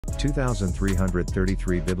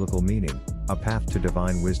2333 Biblical meaning, a path to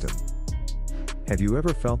divine wisdom. Have you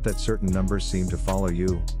ever felt that certain numbers seem to follow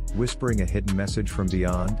you, whispering a hidden message from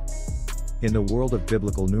beyond? In the world of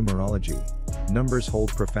biblical numerology, numbers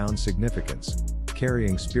hold profound significance,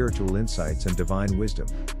 carrying spiritual insights and divine wisdom.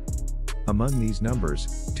 Among these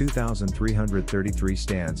numbers, 2333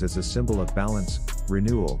 stands as a symbol of balance,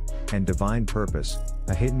 renewal, and divine purpose,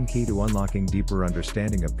 a hidden key to unlocking deeper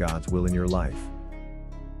understanding of God's will in your life.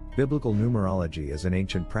 Biblical numerology is an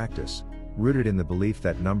ancient practice, rooted in the belief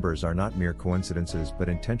that numbers are not mere coincidences but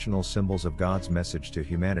intentional symbols of God's message to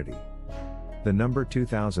humanity. The number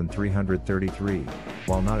 2333,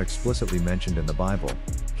 while not explicitly mentioned in the Bible,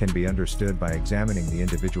 can be understood by examining the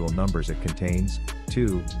individual numbers it contains,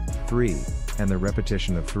 2, 3, and the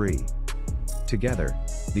repetition of 3. Together,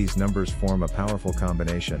 these numbers form a powerful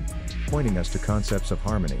combination, pointing us to concepts of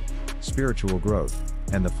harmony, spiritual growth,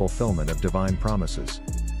 and the fulfillment of divine promises.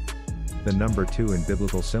 The number 2 in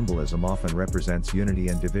biblical symbolism often represents unity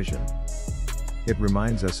and division. It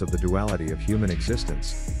reminds us of the duality of human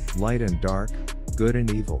existence, light and dark, good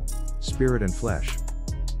and evil, spirit and flesh.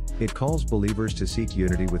 It calls believers to seek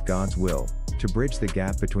unity with God's will, to bridge the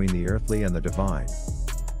gap between the earthly and the divine.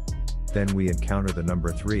 Then we encounter the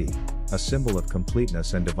number 3, a symbol of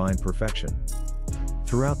completeness and divine perfection.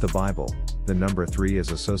 Throughout the Bible, the number 3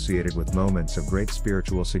 is associated with moments of great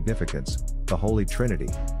spiritual significance: the Holy Trinity,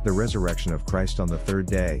 the resurrection of Christ on the third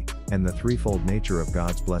day, and the threefold nature of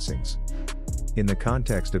God's blessings. In the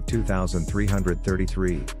context of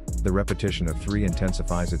 2333, the repetition of 3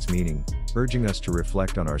 intensifies its meaning, urging us to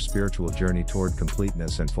reflect on our spiritual journey toward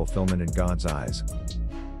completeness and fulfillment in God's eyes.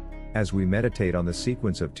 As we meditate on the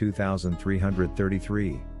sequence of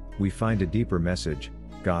 2333, we find a deeper message.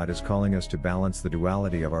 God is calling us to balance the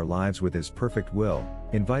duality of our lives with His perfect will,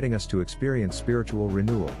 inviting us to experience spiritual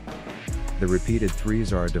renewal. The repeated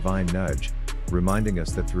 3s are a divine nudge, reminding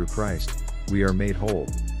us that through Christ, we are made whole,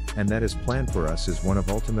 and that His plan for us is one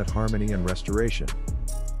of ultimate harmony and restoration.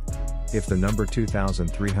 If the number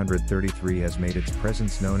 2333 has made its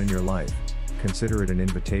presence known in your life, consider it an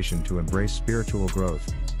invitation to embrace spiritual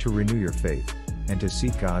growth, to renew your faith, and to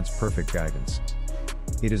seek God's perfect guidance.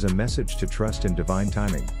 It is a message to trust in divine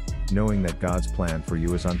timing, knowing that God's plan for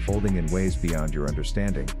you is unfolding in ways beyond your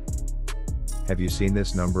understanding. Have you seen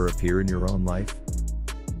this number appear in your own life?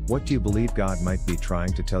 What do you believe God might be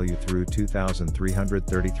trying to tell you through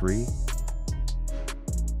 2333?